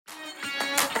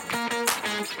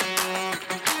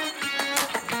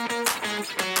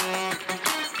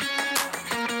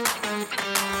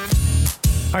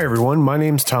Hi, everyone. My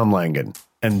name's Tom Langan,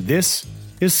 and this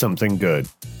is Something Good,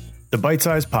 the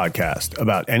bite-sized podcast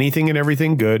about anything and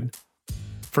everything good,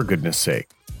 for goodness sake.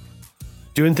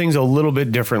 Doing things a little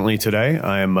bit differently today.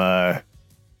 I am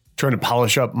trying to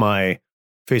polish up my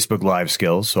Facebook Live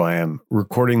skills, so I am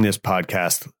recording this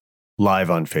podcast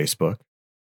live on Facebook.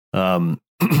 I'm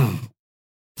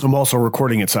also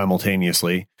recording it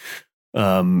simultaneously.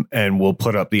 And we'll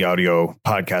put up the audio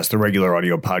podcast, the regular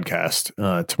audio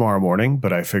podcast, tomorrow morning.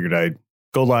 But I figured I'd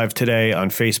go live today on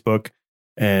Facebook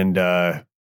and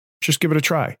just give it a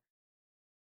try.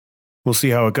 We'll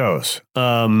see how it goes.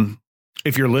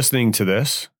 If you're listening to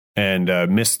this and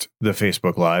missed the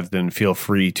Facebook Live, then feel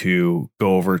free to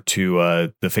go over to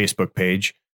the Facebook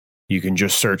page. You can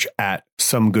just search at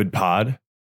Some Good Pod.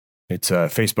 It's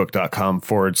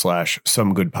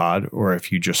facebook.com/somegoodpod, or if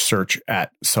you just search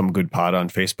at Some Good Pod on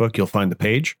Facebook, you'll find the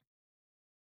page.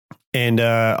 And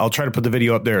I'll try to put the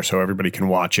video up there so everybody can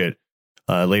watch it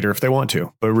later if they want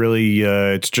to. But really,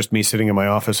 it's just me sitting in my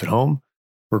office at home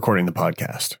recording the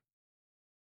podcast.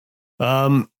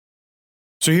 So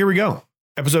here we go.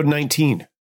 Episode 19.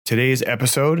 Today's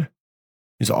episode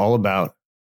is all about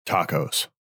tacos.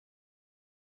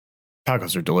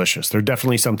 Tacos are delicious. They're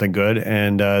definitely something good.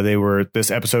 And this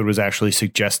episode was actually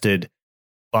suggested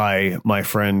by my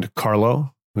friend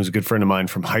Carlo, who's a good friend of mine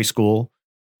from high school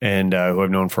and who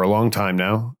I've known for a long time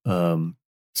now.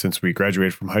 Since we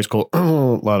graduated from high school,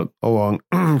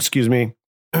 excuse me,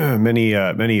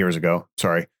 many years ago.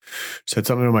 Sorry. Said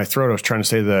something in my throat. I was trying to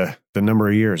say the number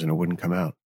of years and it wouldn't come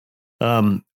out.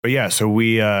 But yeah, so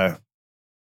we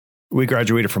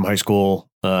graduated from high school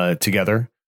together.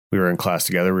 We were in class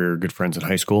together. We were good friends in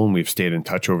high school, and we've stayed in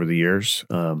touch over the years,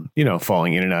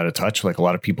 falling in and out of touch like a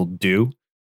lot of people do.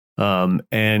 So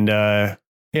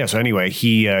anyway,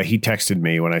 he texted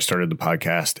me when I started the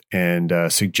podcast and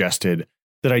suggested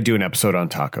that I do an episode on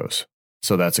tacos.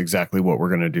 So that's exactly what we're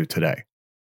going to do today.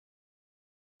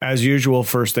 As usual,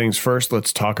 first things first,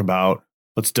 let's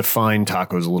define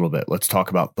tacos a little bit. Let's talk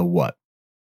about the what.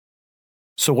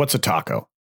 So what's a taco?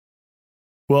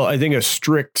 Well, I think a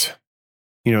strict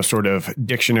sort of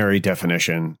dictionary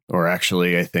definition, or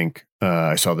actually, I think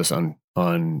I saw this on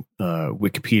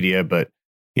Wikipedia, but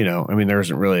there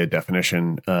isn't really a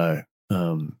definition. I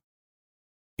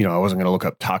wasn't going to look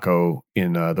up taco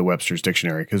in the Webster's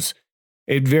dictionary because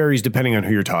it varies depending on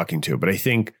who you're talking to. But I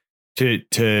think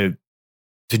to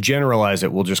generalize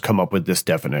it, we'll just come up with this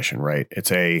definition, right?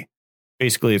 It's a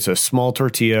small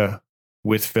tortilla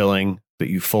with filling that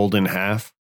you fold in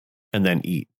half and then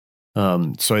eat.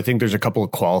 So I think there's a couple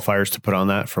of qualifiers to put on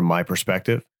that from my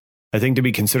perspective. I think to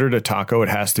be considered a taco, it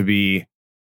has to be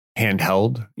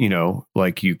handheld,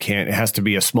 it has to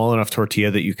be a small enough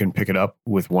tortilla that you can pick it up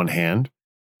with one hand.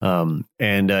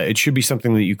 It should be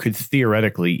something that you could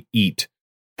theoretically eat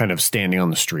kind of standing on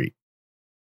the street.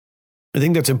 I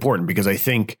think that's important because I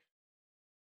think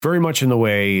very much in the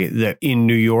way that in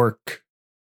New York,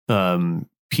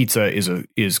 pizza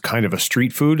is kind of a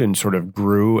street food and sort of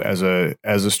grew as a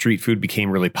street food,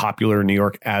 became really popular in New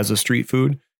York as a street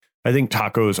food. I think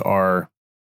tacos are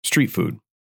street food.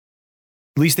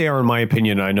 At least they are, in my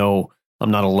opinion. I know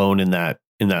I'm not alone in that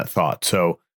thought.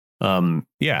 So, I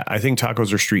think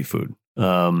tacos are street food.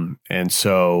 And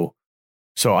so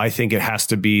I think it has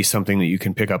to be something that you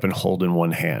can pick up and hold in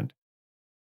one hand.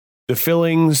 The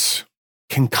fillings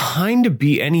can kind of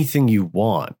be anything you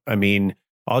want. I mean,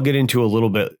 I'll get into a little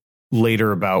bit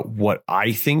later about what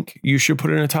I think you should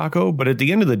put in a taco. But at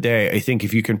the end of the day, I think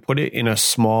if you can put it in a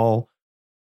small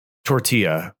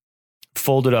tortilla,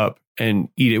 fold it up and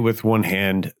eat it with one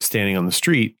hand standing on the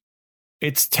street,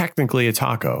 it's technically a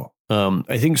taco.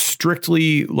 I think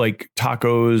strictly like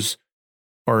tacos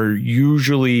are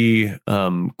usually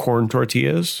corn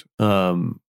tortillas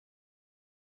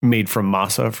made from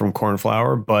masa, from corn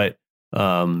flour. But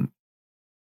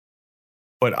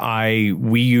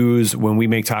we use, when we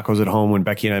make tacos at home, when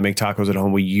Becky and I make tacos at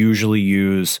home, we usually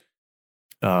use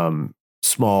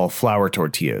small flour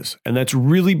tortillas. And that's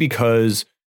really because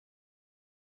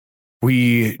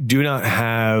we do not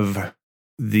have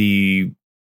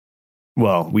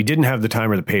we didn't have the time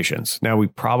or the patience. Now we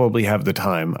probably have the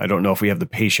time. I don't know if we have the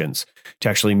patience to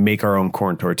actually make our own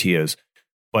corn tortillas.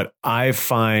 But I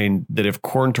find that if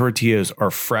corn tortillas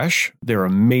are fresh, they're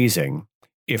amazing.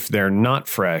 If they're not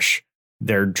fresh,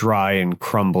 they're dry and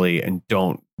crumbly and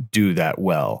don't do that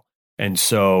well. And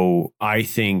so I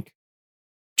think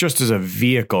just as a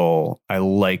vehicle, I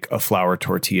like a flour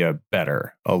tortilla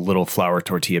better, a little flour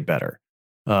tortilla better.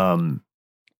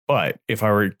 But if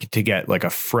I were to get like a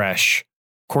fresh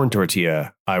corn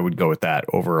tortilla, I would go with that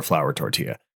over a flour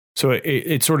tortilla. So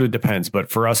it sort of depends.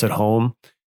 But for us at home,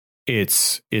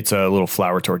 it's a little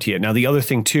flour tortilla. Now, the other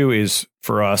thing too is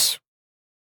for us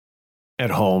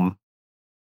at home,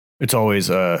 it's always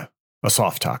a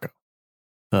soft taco.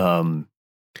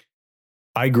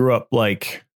 I grew up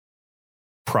like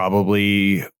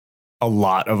probably a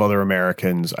lot of other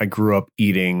Americans. I grew up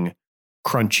eating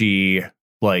crunchy,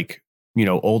 like,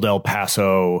 Old El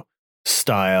Paso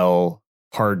style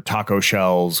hard taco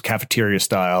shells, cafeteria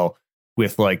style,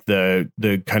 with like the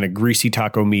kind of greasy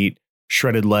taco meat,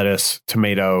 shredded lettuce,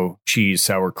 tomato, cheese,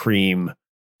 sour cream,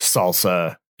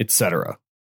 salsa, etc.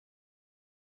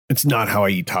 It's not how I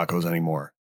eat tacos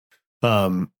anymore.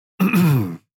 Now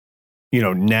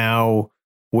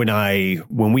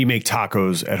when we make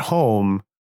tacos at home,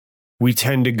 we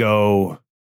tend to go,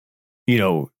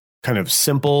 kind of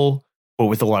simple, but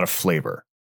with a lot of flavor.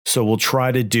 So we'll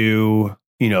try to do,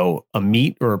 a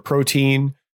meat or a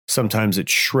protein. Sometimes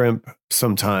it's shrimp.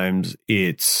 Sometimes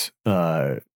it's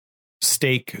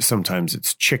steak. Sometimes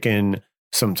it's chicken.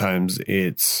 Sometimes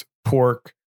it's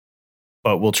pork.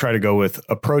 But we'll try to go with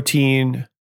a protein,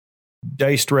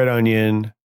 diced red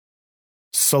onion,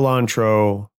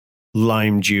 cilantro,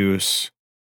 lime juice,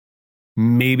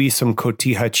 maybe some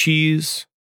cotija cheese,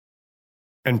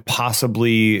 and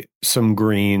possibly some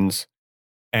greens.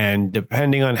 And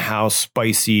depending on how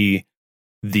spicy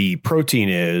the protein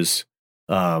is,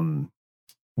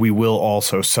 we will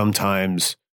also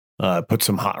sometimes put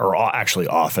some hot, or actually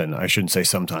often, I shouldn't say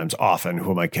sometimes, often,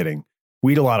 who am I kidding?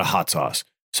 We eat a lot of hot sauce.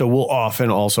 So we'll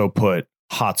often also put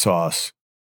hot sauce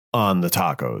on the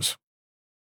tacos.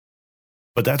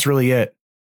 But that's really it.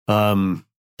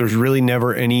 There's really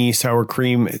never any sour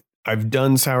cream. I've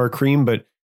done sour cream, but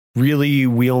really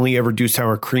we only ever do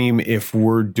sour cream if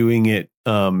we're doing it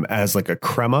as like a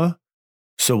crema.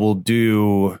 So we'll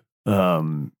do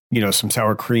some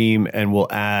sour cream, and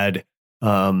we'll add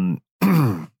oh,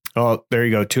 there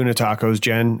you go, tuna tacos.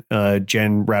 Jen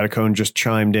Radicone just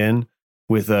chimed in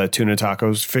with tuna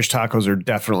tacos. Fish tacos are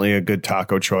definitely a good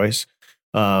taco choice.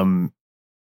 But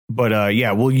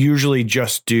we'll usually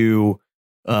just do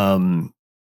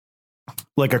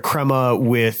like a crema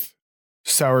with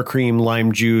sour cream,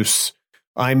 lime juice.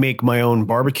 I make my own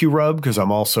barbecue rub because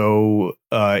I'm also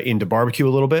into barbecue a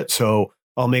little bit. So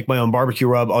I'll make my own barbecue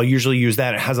rub. I'll usually use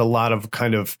that. It has a lot of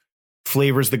kind of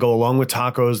flavors that go along with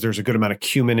tacos. There's a good amount of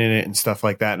cumin in it and stuff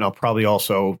like that. And I'll probably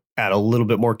also add a little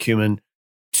bit more cumin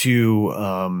to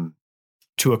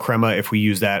a crema if we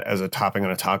use that as a topping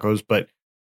on a tacos. But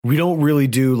we don't really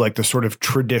do like the sort of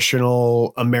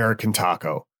traditional American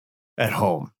taco at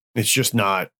home. It's just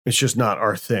not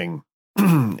our thing.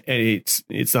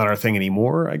 It's not our thing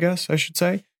anymore, I guess I should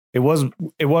say. It was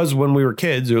when we were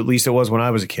kids, or at least it was when I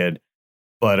was a kid.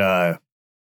 But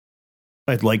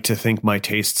I'd like to think my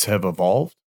tastes have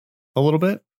evolved a little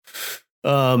bit.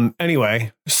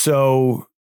 Anyway, so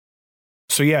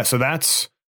that's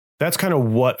kind of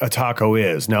what a taco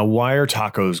is. Now, why are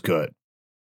tacos good?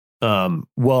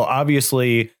 Well,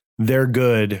 obviously they're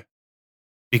good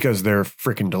because they're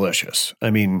freaking delicious.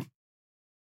 I mean,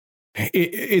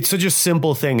 it's such a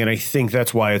simple thing, and I think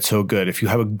that's why it's so good. If you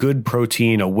have a good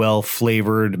protein, a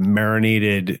well-flavored,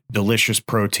 marinated, delicious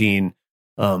protein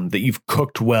that you've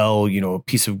cooked well, a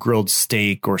piece of grilled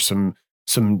steak or some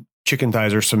chicken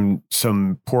thighs or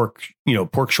some pork,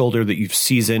 pork shoulder that you've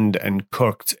seasoned and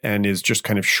cooked and is just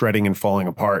kind of shredding and falling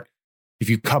apart. If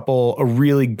you couple a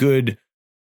really good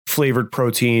flavored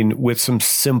protein with some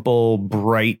simple,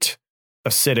 bright,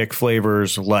 acidic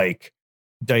flavors like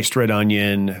diced red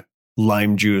onion,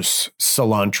 lime juice,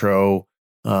 cilantro.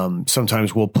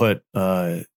 Sometimes we'll put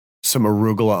some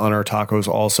arugula on our tacos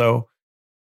also.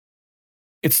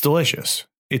 It's delicious.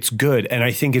 It's good. And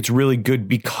I think it's really good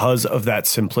because of that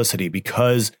simplicity,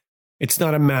 because it's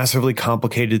not a massively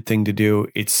complicated thing to do.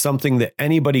 It's something that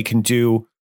anybody can do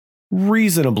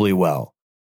reasonably well.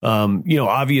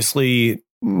 Obviously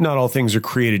not all things are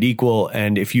created equal.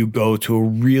 And if you go to a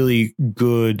really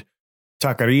good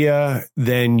taqueria,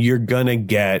 then you're going to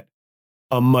get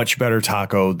a much better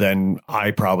taco than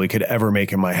I probably could ever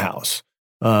make in my house.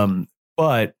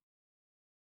 But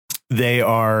they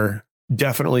are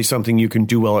definitely something you can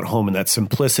do well at home. And that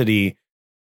simplicity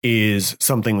is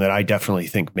something that I definitely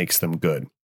think makes them good.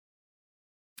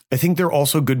 I think they're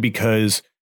also good because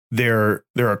they're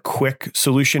a quick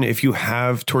solution. If you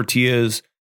have tortillas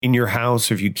in your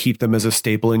house, if you keep them as a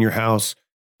staple in your house,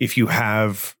 if you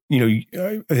have,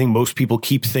 I think most people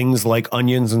keep things like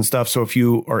onions and stuff. So if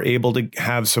you are able to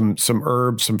have some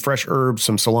herbs, some fresh herbs,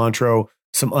 some cilantro,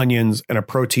 some onions, and a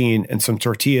protein and some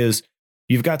tortillas,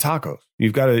 you've got tacos.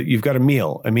 You've got a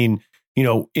meal. I mean,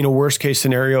 in a worst case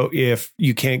scenario, if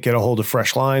you can't get a hold of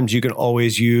fresh limes, you can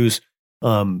always use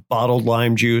bottled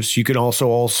lime juice. You can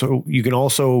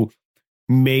also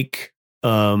make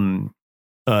some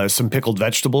pickled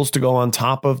vegetables to go on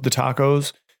top of the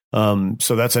tacos.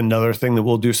 So that's another thing that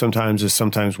we'll do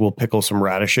sometimes we'll pickle some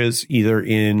radishes either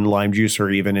in lime juice or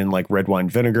even in like red wine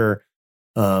vinegar.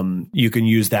 You can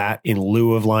use that in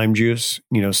lieu of lime juice.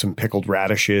 Some pickled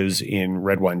radishes in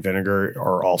red wine vinegar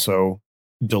are also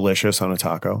delicious on a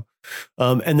taco.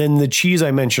 And then the cheese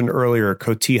I mentioned earlier,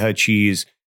 cotija cheese,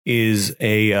 is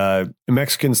a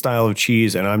Mexican style of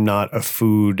cheese. And I'm not a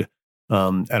food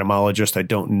etymologist. I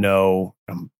don't know.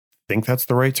 I think that's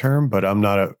the right term, but I'm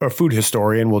not a food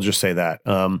historian. We'll just say that.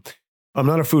 I'm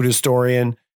not a food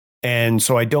historian. And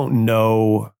so I don't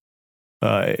know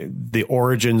the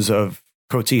origins of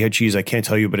cotija cheese. I can't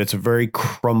tell you, but it's a very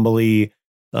crumbly,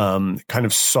 kind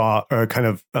of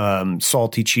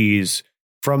salty cheese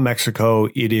from Mexico.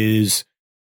 It is,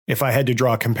 if I had to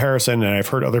draw a comparison, and I've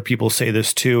heard other people say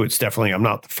this too, it's definitely, I'm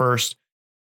not the first.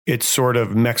 It's sort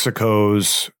of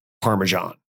Mexico's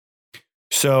Parmesan.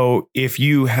 So if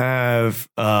you have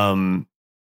some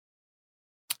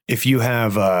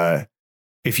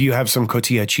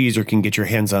cotija cheese or can get your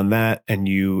hands on that and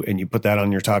you put that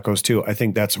on your tacos too, I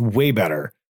think that's way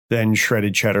better than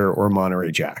shredded cheddar or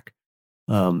Monterey Jack.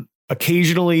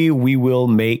 Occasionally we will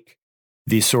make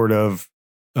the sort of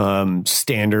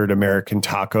standard American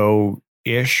taco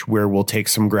ish where we'll take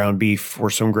some ground beef or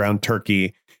some ground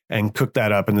turkey and cook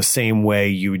that up in the same way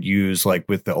you would use like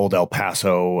with the old El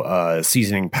Paso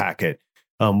seasoning packet.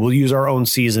 We'll use our own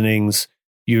seasonings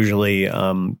usually,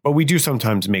 but we do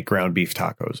sometimes make ground beef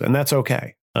tacos, and that's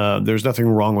okay. There's nothing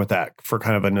wrong with that for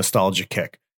kind of a nostalgia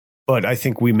kick, but I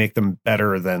think we make them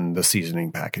better than the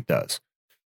seasoning packet does.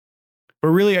 But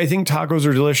really, I think tacos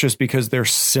are delicious because they're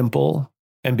simple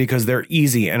and because they're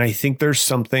easy. And I think there's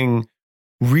something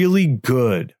really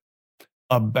good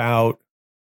about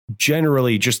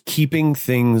generally just keeping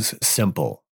things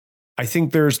simple. I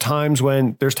think there's times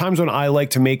when I like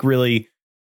to make really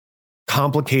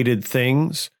complicated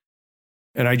things.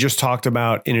 And I just talked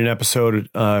about in an episode,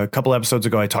 a couple episodes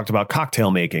ago, I talked about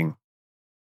cocktail making.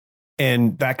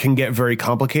 And that can get very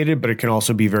complicated, but it can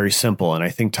also be very simple. And I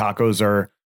think tacos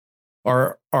are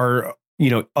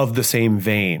of the same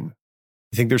vein.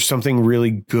 I think there's something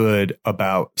really good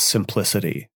about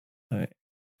simplicity.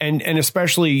 And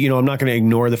especially, I'm not going to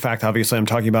ignore the fact, obviously, I'm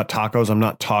talking about tacos. I'm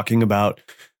not talking about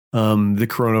the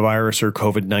coronavirus or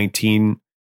COVID-19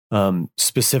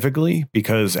 specifically,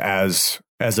 because as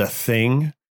a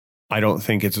thing, I don't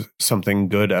think it's something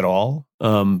good at all.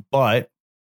 But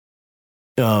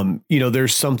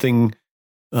there's something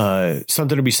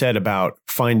to be said about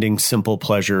finding simple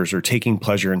pleasures or taking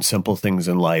pleasure in simple things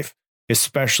in life,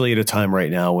 especially at a time right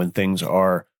now when things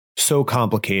are so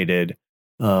complicated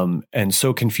and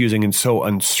so confusing and so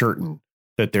uncertain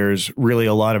that there's really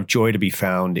a lot of joy to be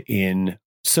found in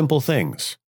simple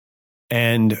things.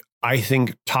 And I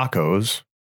think tacos,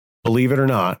 believe it or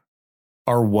not,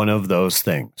 are one of those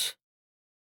things.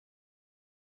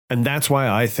 And that's why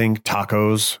I think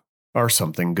tacos are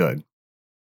something good.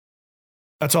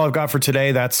 That's all I've got for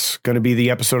today. That's going to be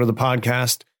the episode of the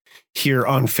podcast here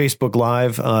on Facebook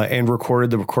Live and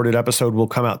recorded. The recorded episode will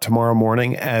come out tomorrow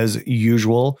morning as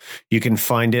usual. You can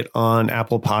find it on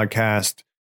Apple Podcast,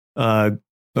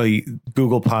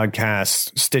 Google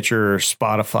Podcasts, Stitcher,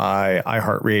 Spotify,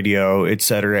 iHeartRadio,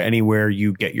 etc. Anywhere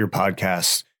you get your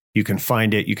podcasts, you can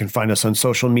find it. You can find us on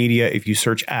social media if you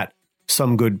search at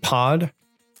Some Good Pod.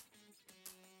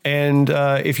 And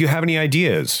if you have any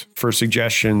ideas for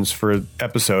suggestions for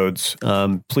episodes,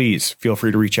 please feel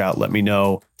free to reach out. Let me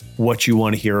know what you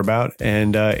want to hear about.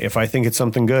 And if I think it's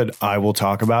something good, I will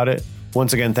talk about it.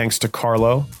 Once again, thanks to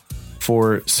Carlo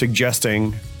for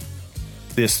suggesting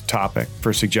this topic,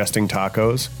 for suggesting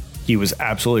tacos. He was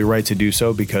absolutely right to do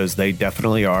so because they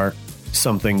definitely are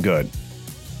something good.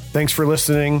 Thanks for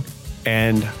listening,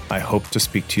 and I hope to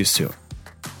speak to you soon.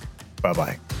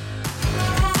 Bye-bye.